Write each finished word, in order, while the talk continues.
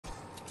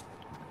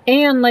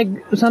And like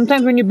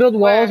sometimes when you build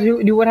walls,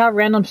 you would have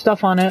random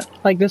stuff on it,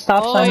 like this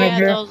stop sign right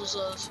here.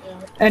 Those, yeah.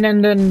 And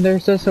then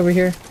there's this over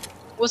here.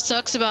 What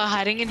sucks about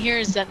hiding in here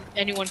is that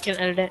anyone can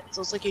edit it.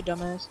 So it's like you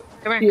dumbass.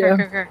 Come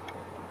here,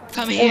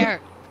 come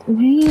here.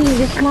 Hey,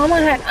 this mama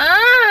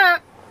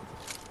had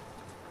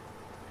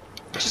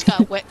Just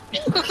got wet.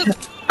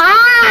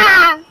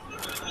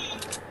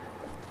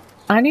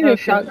 I need a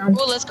shotgun.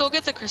 Oh, let's go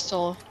get the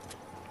crystal.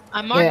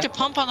 I marked a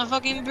pump on the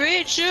fucking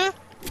bridge. You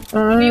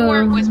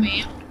weren't with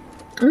me.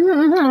 Oh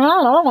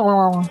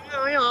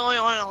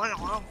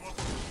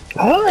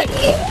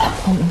yeah.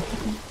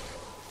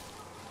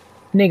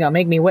 Nigga,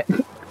 make me wet. Do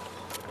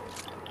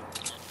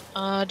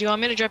you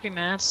want me to drop your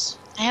mats?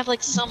 I have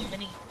like so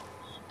many.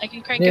 I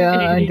can crank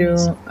infinity.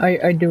 Yeah,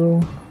 I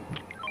do.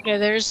 Okay,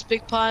 there's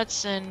big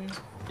pots and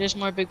there's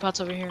more big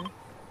pots over here.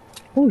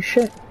 Oh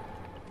shit.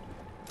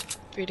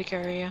 For you to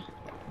carry, yeah.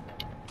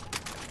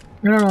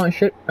 No,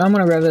 shit. I'm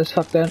gonna grab this.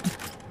 Fuck that.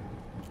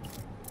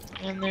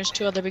 And there's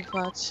 2 other big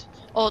pots.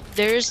 Oh,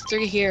 there's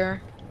 3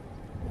 here.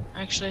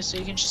 Actually, so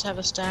you can just have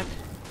a stack.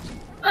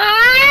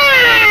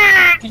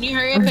 Can you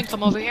hurry up and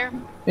come over here?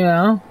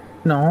 Yeah.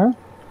 No.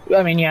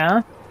 I mean,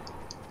 yeah.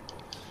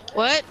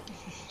 What?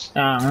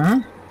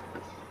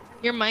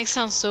 Your mic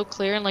sounds so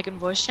clear and like in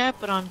voice chat,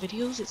 but on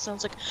videos it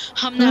sounds like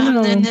I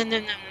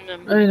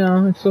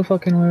know, it's so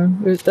fucking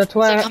weird. That's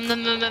why I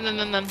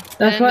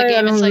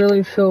don't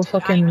really feel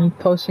fucking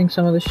posting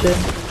some of the shit.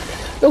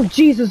 Oh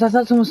Jesus, I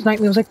thought someone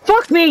sniped me. I was like,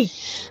 fuck me!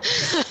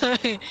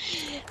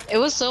 It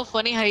was so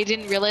funny how you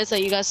didn't realize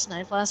that you got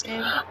sniped last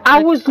game.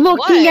 I was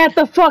looking at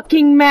the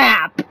fucking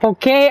map,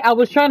 okay? I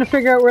was trying to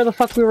figure out where the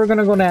fuck we were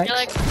gonna go next. You're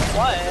like,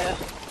 what?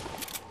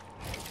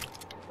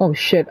 Oh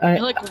shit,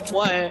 You're like,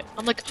 what?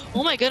 I'm like,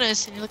 oh my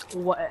goodness, and you're like,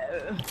 what?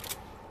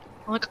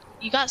 I'm like,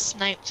 you got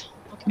sniped.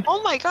 Like,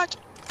 oh my god!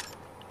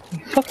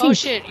 Fucking... Oh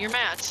shit, you're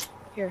mad.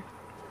 Here.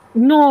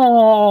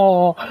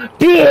 No!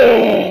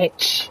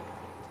 Bitch!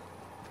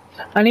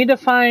 I need to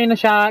find a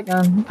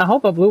shotgun. I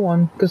hope a blue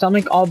one, because I'm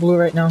like all blue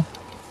right now.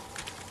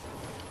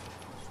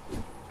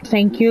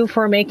 Thank you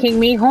for making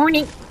me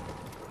horny.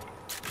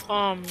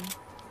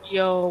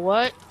 Yo,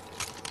 what?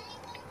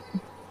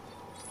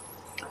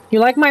 You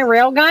like my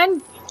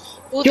railgun?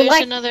 Oh, there's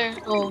another.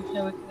 Oh,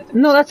 yeah,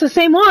 no, that's the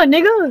same one,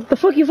 nigga. The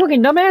fuck you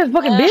fucking dumbass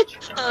fucking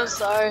bitch. I'm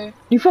sorry.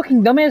 You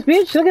fucking dumbass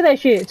bitch. Look at that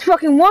shit. It's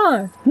fucking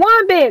one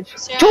bitch.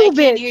 See, 2 I bitch.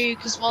 can't hear you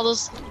because all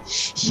those.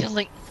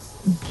 Like,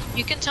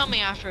 you can tell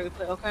me after we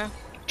play, okay?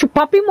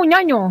 Chupapi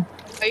muñaño.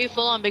 Are you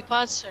full on big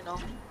pots or no?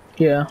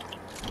 Yeah.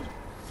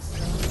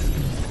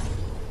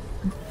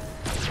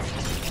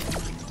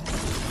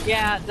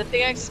 Yeah, the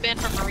thing I expand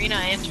from arena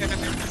and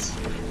tournaments.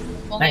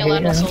 Only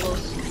allowed in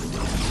solos.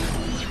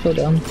 So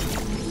dumb.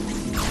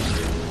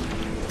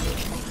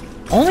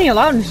 Only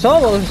allowed in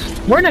solos?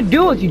 We're in a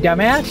duos, you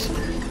dumbass.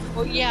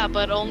 Well, yeah,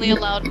 but only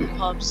allowed in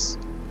pubs.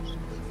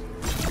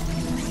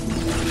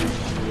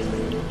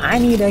 I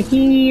need a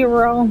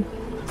hero.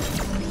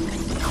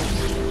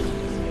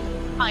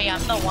 I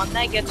am the one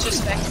that gets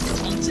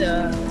respected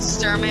to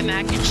stir my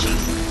mac and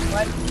cheese.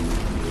 What?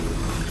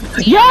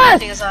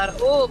 Yes!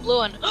 Oh, blue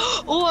one.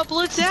 Oh, a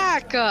blue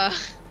attack!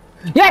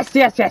 Yes!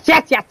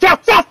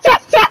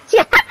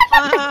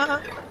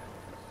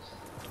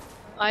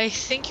 I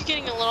think you're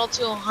getting a little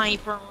too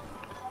hyper.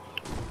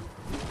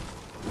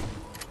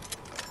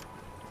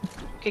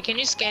 Okay, can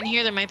you scan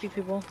here? There might be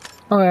people.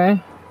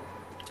 Okay.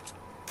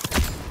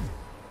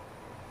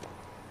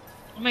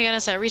 Oh my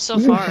goodness, I reached so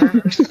far.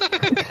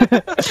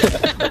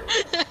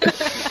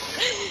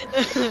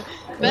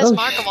 Best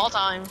mark of all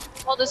time.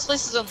 Oh, this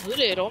place is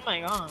unlooted. Oh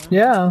my god.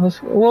 Yeah.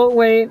 Well,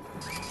 wait.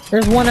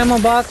 There's 1 ammo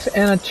box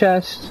and a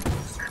chest.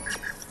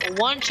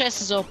 1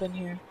 chest is open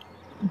here.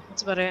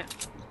 That's about it.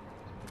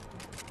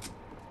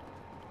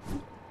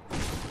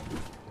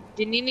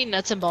 Do you need any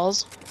nuts and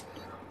balls?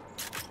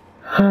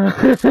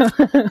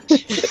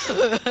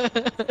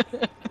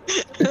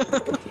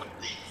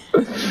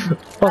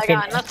 I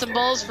got nuts and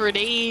balls for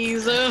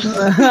days.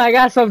 I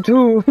got some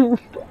too.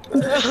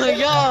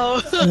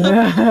 Yo.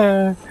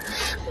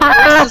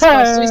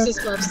 Reese's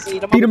Puffs.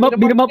 Beat him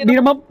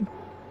up.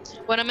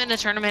 When I'm in a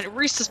tournament,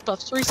 Reese's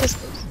Puffs. When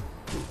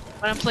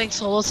I'm playing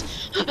solos.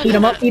 Eat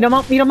him up.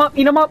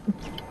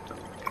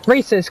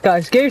 Racist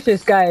guys.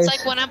 It's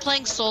like when I'm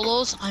playing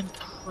solos, I'm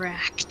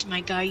cracked,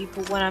 my guy.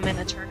 But when I'm in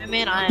a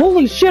tournament, I'm...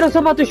 Holy shit, I was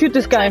about to shoot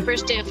this guy. My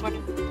first day of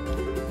tournament.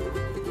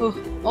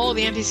 Oh,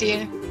 the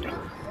NPC.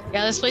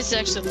 Yeah, this place is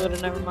actually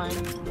loaded, never mind.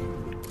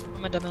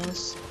 I'm a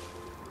dumbass.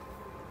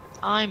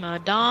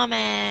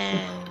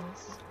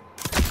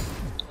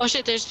 Oh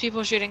shit, there's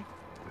people shooting.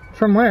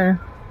 From where?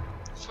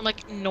 From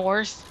like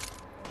north.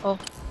 Oh.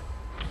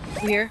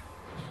 Here.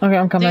 Okay,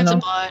 I'm coming now. It's a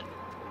bot.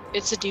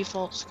 It's a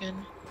default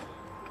skin.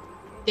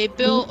 They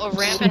built a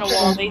ramp and a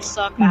wall, they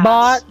suck ass.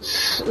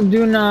 Bots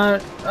do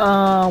not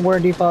wear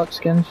default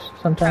skins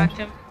sometimes.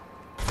 Cracked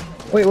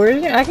him. Wait, where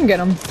is he? I can get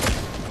him.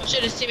 Oh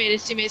shit, his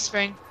teammate's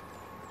spraying.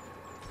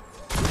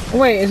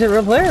 Wait, is it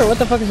real player or what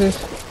the fuck is this?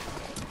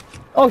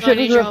 Oh shit,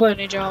 this is real player.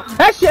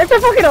 That shit, it's a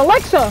fucking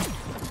Alexa!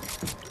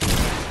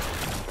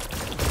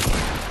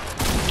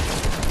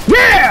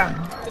 Yeah!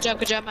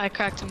 Good job. I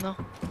cracked him though.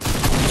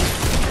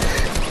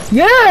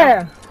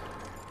 Yeah!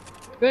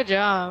 Good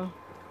job.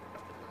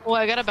 Oh,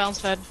 I got a bounce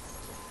pad.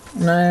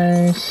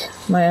 Nice.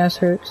 My ass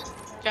hurts.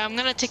 Yeah, I'm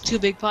gonna take 2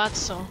 big pots,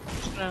 so I'm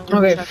just gonna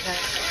Okay. check that.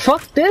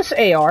 Fuck this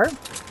AR.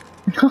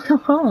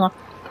 I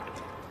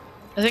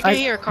think I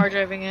hear a car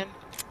driving in.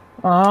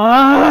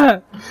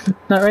 Not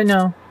right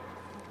now.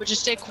 But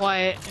just stay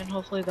quiet and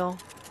hopefully they'll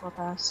go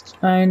past.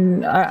 I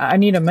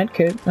need a med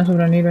kit. That's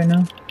what I need right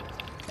now.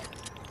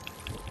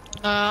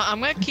 I'm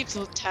gonna keep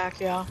the tack,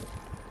 yeah.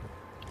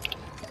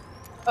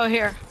 Oh,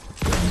 here.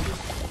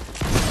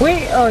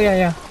 Wait. Oh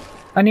yeah.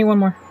 I need one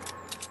more.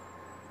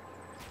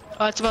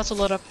 Oh, it's about to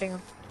load up. Hang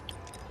on.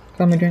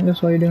 Let me drink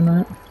this while you're doing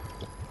that.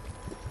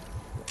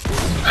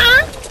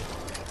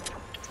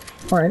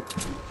 Alright.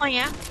 Oh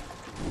yeah.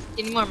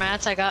 Need more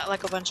mats? I got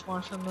like a bunch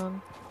more from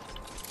them.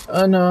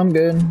 No, I'm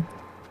good.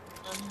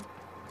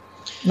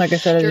 Like I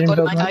said, I You're didn't good,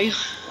 build my much. guy.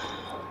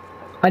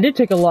 I did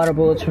take a lot of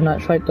bullets from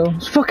that fight though.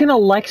 It's fucking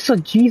Alexa,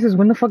 Jesus,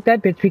 when the fuck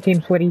that bitch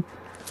became sweaty?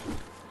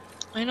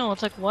 I know,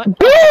 it's like, what?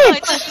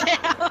 Bitch!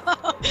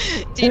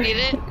 Do you need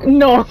it?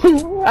 No,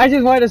 I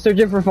just wanted to search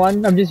it for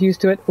fun. I'm just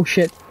used to it. Oh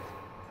shit.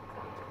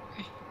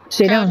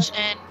 Stay down. Crouch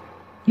and...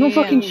 No yeah.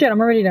 fucking shit, I'm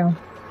already down.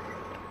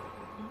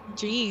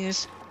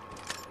 Jeez.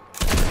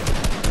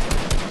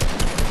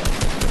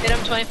 Hit him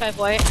 25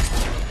 white.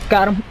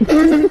 Got him.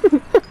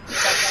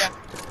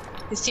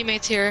 His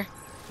teammate's here.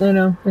 I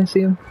know, I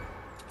see him.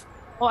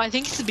 Oh, I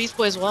think he's a Beast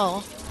Boy as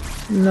well.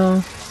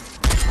 No.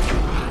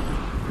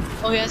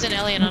 Oh, he has an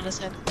alien on his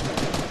head.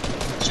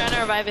 He's trying to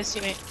revive his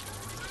teammate.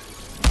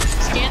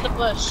 Scan the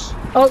bush.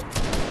 Oh!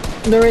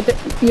 They're right there.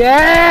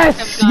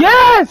 Yes!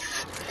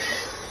 Yes!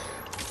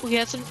 Oh, he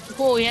had some.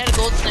 Oh, he had a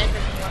gold sniper.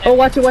 Oh,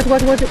 watch it.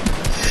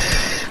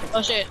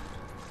 Oh shit.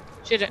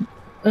 Shoot it.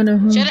 I know.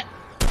 Shoot it.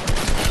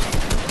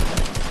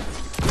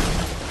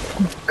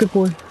 Good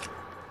boy.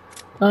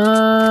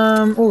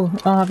 Oh,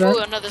 I'll have that. Oh,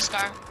 another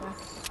scar.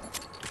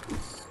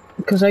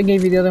 Because I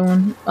gave you the other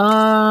one.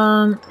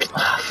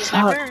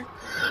 Sniper.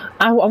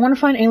 I want to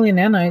find alien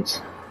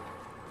nanites.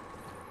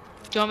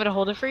 Do you want me to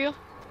hold it for you?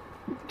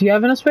 Do you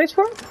have enough space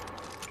for it?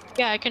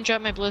 Yeah, I can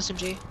drop my blue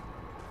SMG.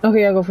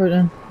 Okay, I'll go for it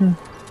then. Yeah.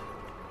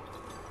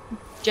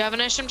 Do you have an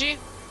SMG?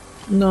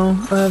 No,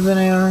 I have an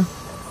AR. I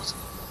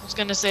was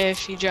gonna say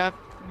if you drop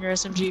your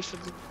SMG for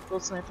the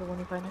gold sniper when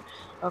you find it.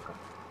 Okay.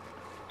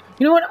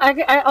 You know what?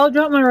 I'll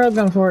drop my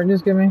railgun for it.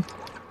 Just give me,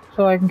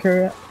 so I can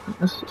carry it.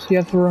 So you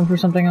have room for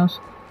something else.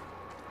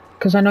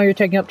 Because I know you're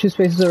taking up 2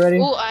 spaces already.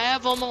 Oh, I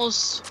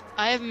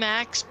have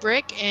max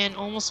brick and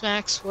almost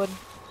max wood.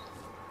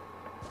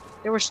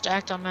 They were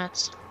stacked on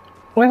mats.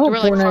 Well, I They hope were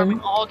like farming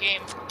Fortnite. all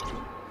game.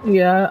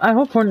 Yeah, I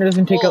hope Fortnite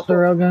doesn't take up the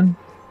railgun.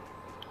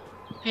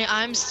 Hey,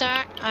 I'm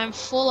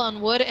full on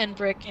wood and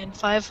brick and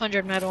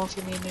 500 metal if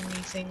you need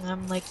anything.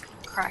 I'm like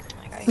cracked,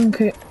 my guy.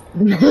 Okay.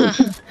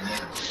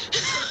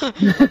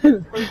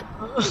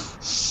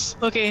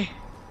 Okay.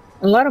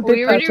 A lot of We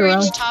big already packs around.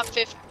 reached top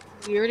 50.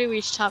 We already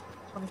reached top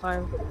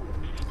 25.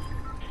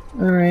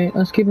 Alright,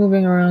 let's keep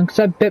moving around. Because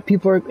I bet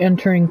people are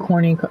entering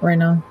corny right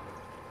now.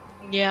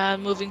 Yeah,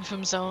 moving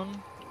from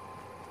zone.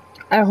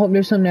 I hope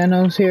there's some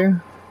nanos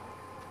here.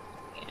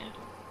 Yeah.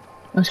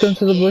 Let's go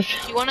into the bush.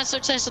 You want to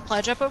search that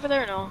supply drop over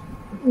there or no?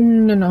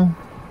 No.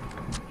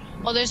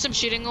 Oh, there's some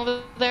shooting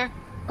over there.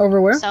 Over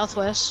where?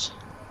 Southwest.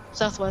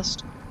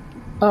 Southwest.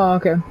 Oh,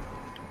 okay.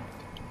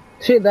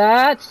 See,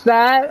 that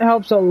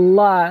helps a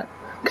lot.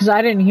 Because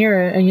I didn't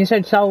hear it, and you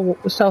said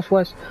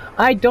southwest.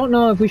 I don't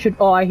know if we should...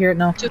 Oh, I hear it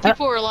now. 2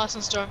 people were lost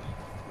in storm.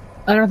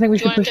 I don't think we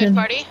Do you should want push a in.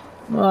 third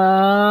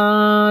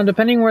party?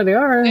 Depending where they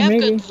are, We have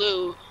maybe. good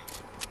loot.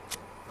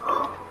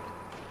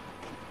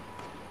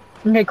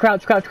 Okay,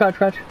 crouch.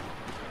 Oh,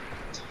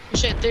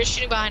 shit, they're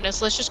shooting behind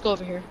us. Let's just go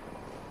over here.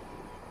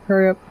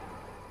 Hurry up.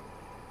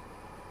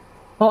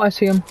 Oh, I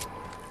see him.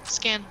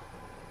 Scan.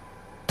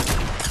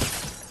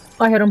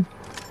 I hit him.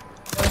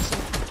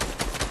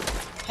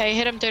 Hey,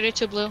 hit him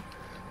 32 blue.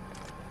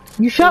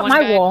 You shot One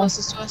my guy wall.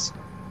 closest to us.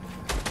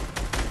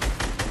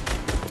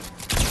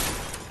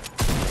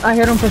 I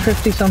hit him for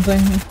 50 something.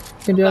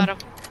 Good Got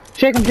job. him.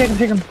 Shake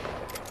him.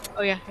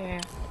 Oh yeah.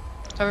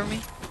 Cover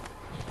me.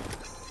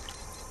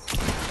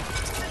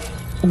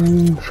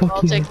 Ooh, fuck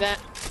I'll you. take that.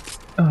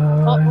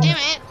 Oh, damn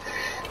it!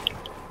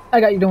 I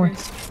got you, don't worry.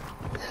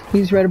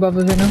 He's right above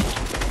us right now.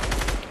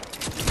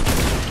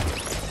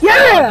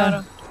 Yeah! Got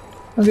him.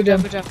 Oh, good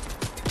job. Good job.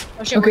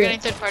 Oh shit, Okay. we're getting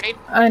third party.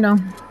 I know.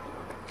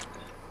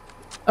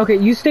 Okay,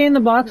 you stay in the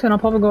box and I'll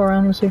probably go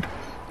around and see.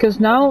 Cause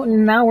now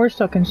we're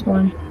stuck in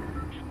storm.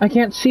 I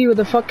can't see with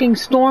the fucking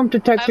storm I have a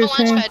detector launch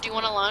saying. pad. Do you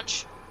want to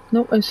launch?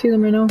 Nope, I see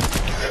them right now.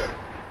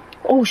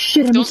 Oh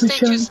shit, I Don't need some stay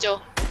too shots.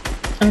 still.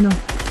 I know.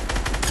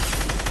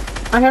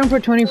 I had him for Ooh,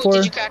 24.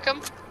 did you crack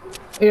him?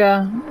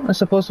 Yeah,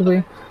 supposedly.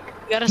 You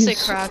gotta say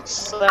He's- cracked.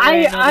 So that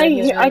way know that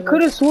he's I really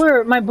could have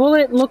swore my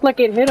bullet looked like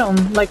it hit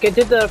him. Like it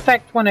did the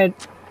effect when it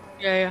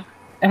Yeah.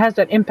 has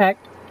that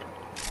impact.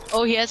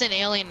 Oh, he has an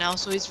alien now,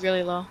 so he's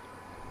really low.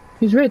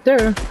 He's right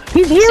there.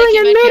 He's healing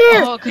in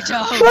midair! Oh, good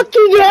job.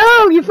 Fucking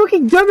hell, you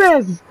fucking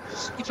dumbass!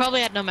 He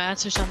probably had no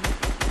mats or something.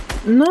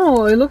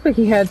 No, it looked like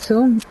he had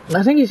to.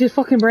 I think he's just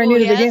fucking brand new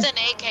to the he game. has an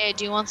AK.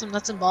 Do you want some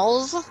nuts and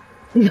balls?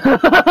 No.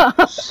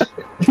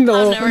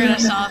 I'm never gonna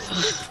stop.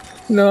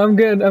 No, I'm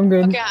good, I'm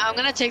good. Okay, I'm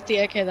gonna take the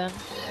AK then.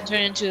 And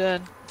turn it into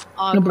an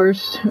AUG. A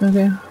burst,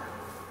 okay.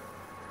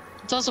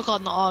 It's also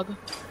called an AUG.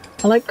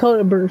 I like call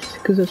it a burst,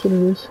 because that's what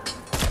it is.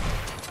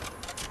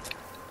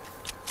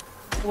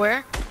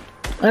 Where?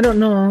 I don't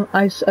know,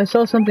 I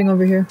saw something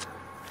over here.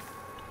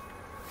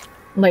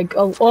 Like,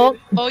 oh.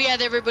 Oh yeah,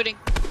 they're rebooting.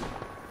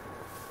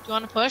 Do you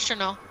want to push or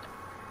no?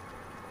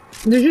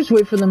 Just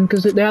wait for them,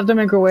 because they have to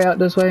make their way out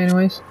this way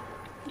anyways.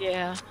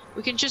 Yeah,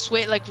 we can just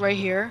wait like right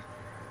here.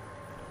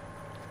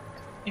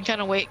 And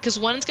kind of wait, because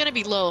one's gonna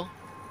be low.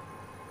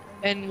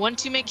 And one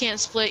teammate can't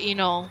split, you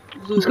know,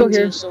 loot. Let's go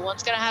here. So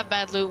one's gonna have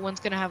bad loot, one's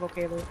gonna have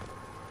okay loot.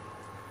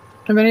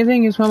 If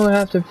anything, he's probably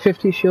have to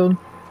 50 shield.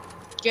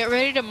 Get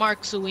ready to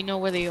mark so we know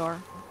where they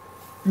are.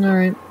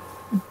 Alright.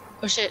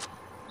 Oh shit.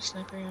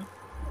 Sniper, yeah.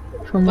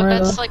 From But right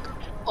that's up. like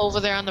over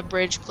there on the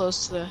bridge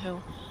close to the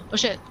hill. Oh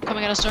shit,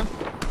 coming at us, Storm.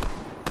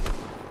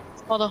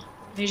 Hold on,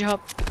 need your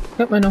help.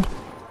 Yep, I know.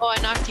 Oh, I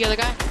knocked the other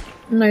guy.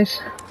 Nice.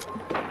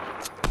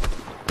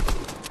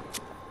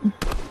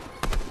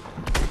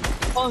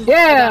 Oh,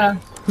 Yeah!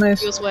 Nice.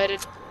 he was weighted.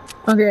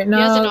 Okay, He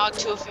has an now... AUG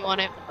too if you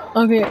want it.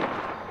 Okay.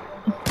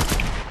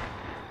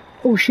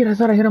 Oh shit, I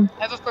thought I hit him.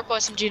 I have a purple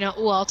SMG now.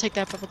 Ooh, I'll take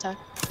that purple tag.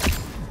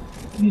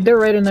 They're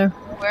right in there.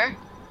 Where?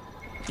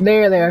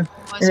 There they are.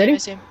 Oh, I You see him, ready? I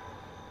see him.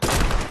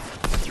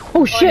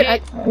 Oh shit, I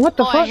hit- what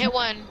the Oh, fuck? I hit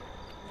one.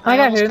 I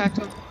got almost hit. cracked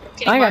him.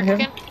 Can you I got mark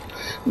hit.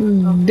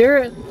 again?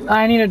 There,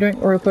 I need a drink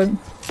real quick.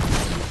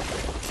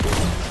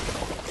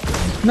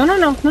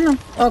 No.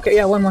 Okay,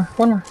 yeah, one more.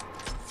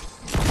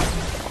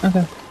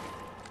 Okay.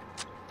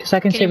 Cause I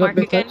can Can you save up mark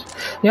big again? parts.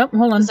 Yep,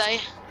 hold on. 'Cause I...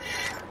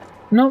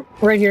 Nope,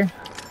 right here.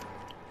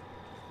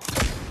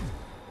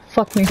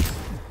 Fuck me.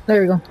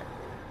 There we go.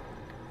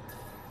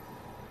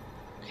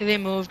 Okay, they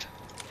moved.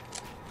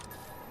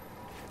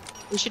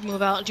 We should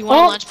move out. Do you want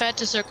a launch pad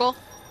to circle?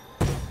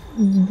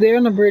 They're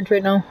on the bridge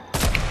right now.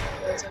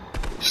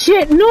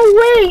 Shit, no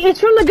way! It's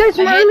from the guys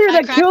from earlier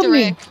that killed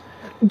me!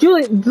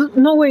 Julie,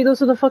 no way,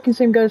 those are the fucking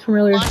same guys from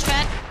earlier. Launch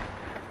pad?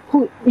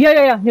 Who?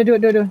 Yeah, do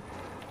it.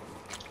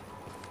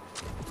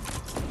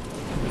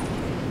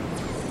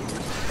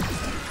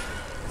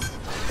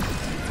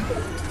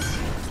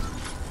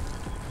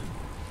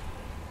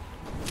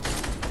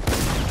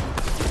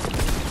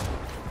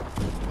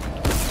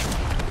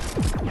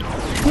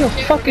 Who the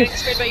fuck Getting is...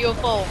 sprayed by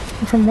UFO.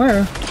 From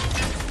where?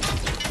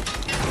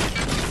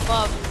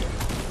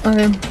 Above.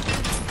 Okay.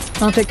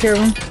 I'll take care of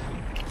him.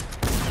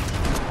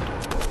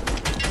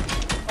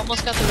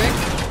 Almost got the rig.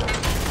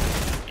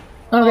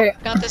 Okay.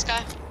 Oh, got this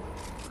guy.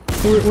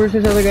 Where's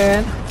this other guy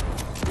at?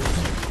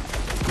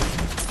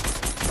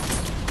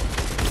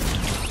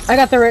 I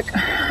got the Rick.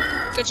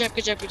 Good job.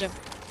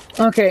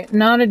 Okay,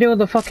 now to deal with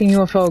the fucking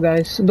UFO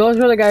guys. Those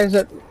were the guys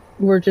that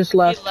were just He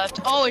left. left.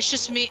 Oh, it's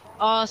just me.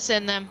 I'll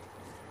send them.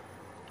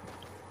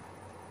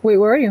 Wait,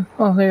 where are you?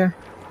 Oh, there.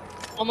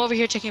 I'm over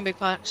here taking big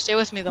pot. Stay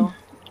with me though.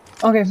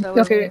 Okay, So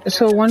okay,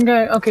 so one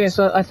guy, okay,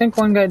 so I think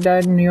one guy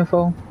died in the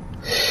UFO.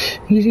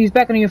 He's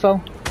back in the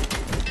UFO.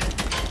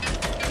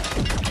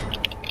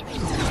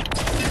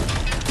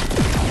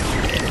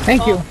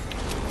 Thank you.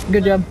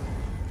 Good job.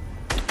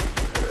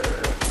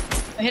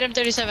 I hit him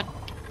 37.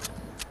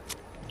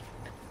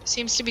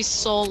 Seems to be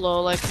so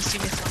low, like his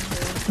teammates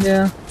on here.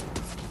 Yeah.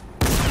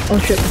 Oh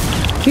shit.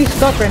 He's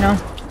stuck right now.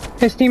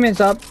 His teammate's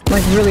up,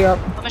 like really up.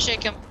 I'm gonna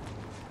shake him.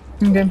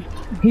 Okay.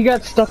 He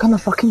got stuck on the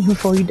fucking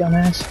UFO, you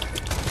dumbass.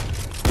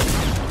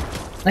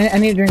 I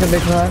need to drink a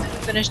big pot.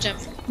 Finished him.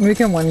 We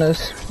can win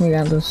this. We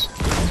got this.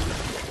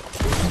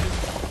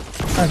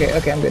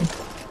 Okay, I'm good.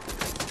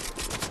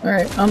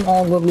 Alright, I'm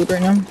all good loot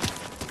right now.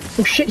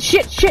 Oh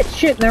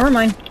shit, never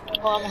mind.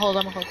 Oh, I'm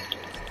a hold.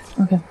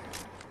 Okay.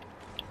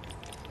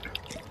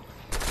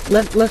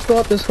 Let's go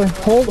up this way.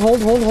 Hold.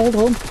 Hold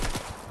on.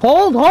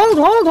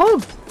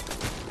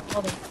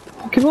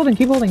 Keep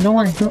holding, don't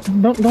worry.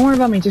 Don't worry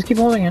about me, just keep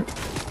holding it.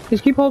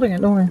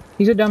 Don't worry.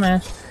 He's a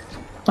dumbass.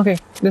 Okay,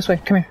 this way,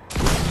 come here.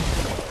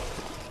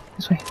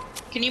 This way.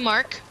 Can you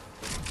mark?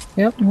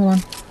 Yep, hold on.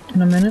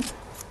 In a minute.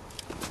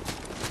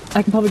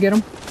 I can probably get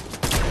him.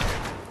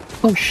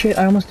 Oh shit,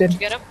 I almost did. Did you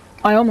get him?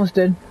 I almost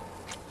did.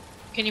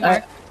 Can you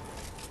mark?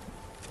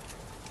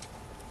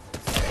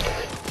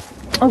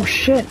 Oh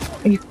shit.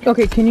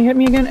 Okay, can you hit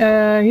me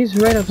again? He's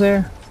right up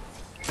there.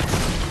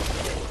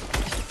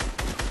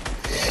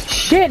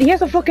 Shit, he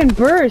has a fucking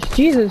burst.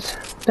 Jesus.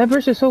 That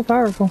burst is so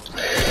powerful.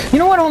 You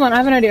know what? Hold on, I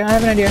have an idea.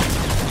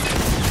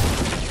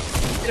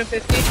 Hit him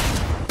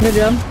 50. Good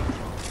job.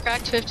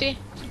 Cracked 50.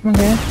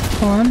 Okay,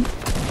 hold on.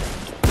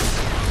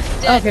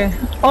 Dead. Okay.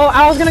 Oh,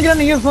 I was gonna get on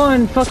the UFO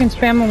and fucking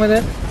spam him with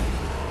it.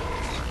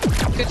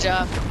 Good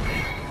job.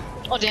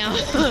 Oh, damn.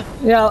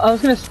 Yeah, I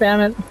was gonna spam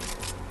it.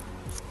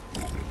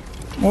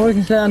 Or we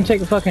can sit down and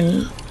take a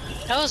fucking...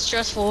 That was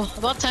stressful.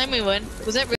 About time we win. Was that really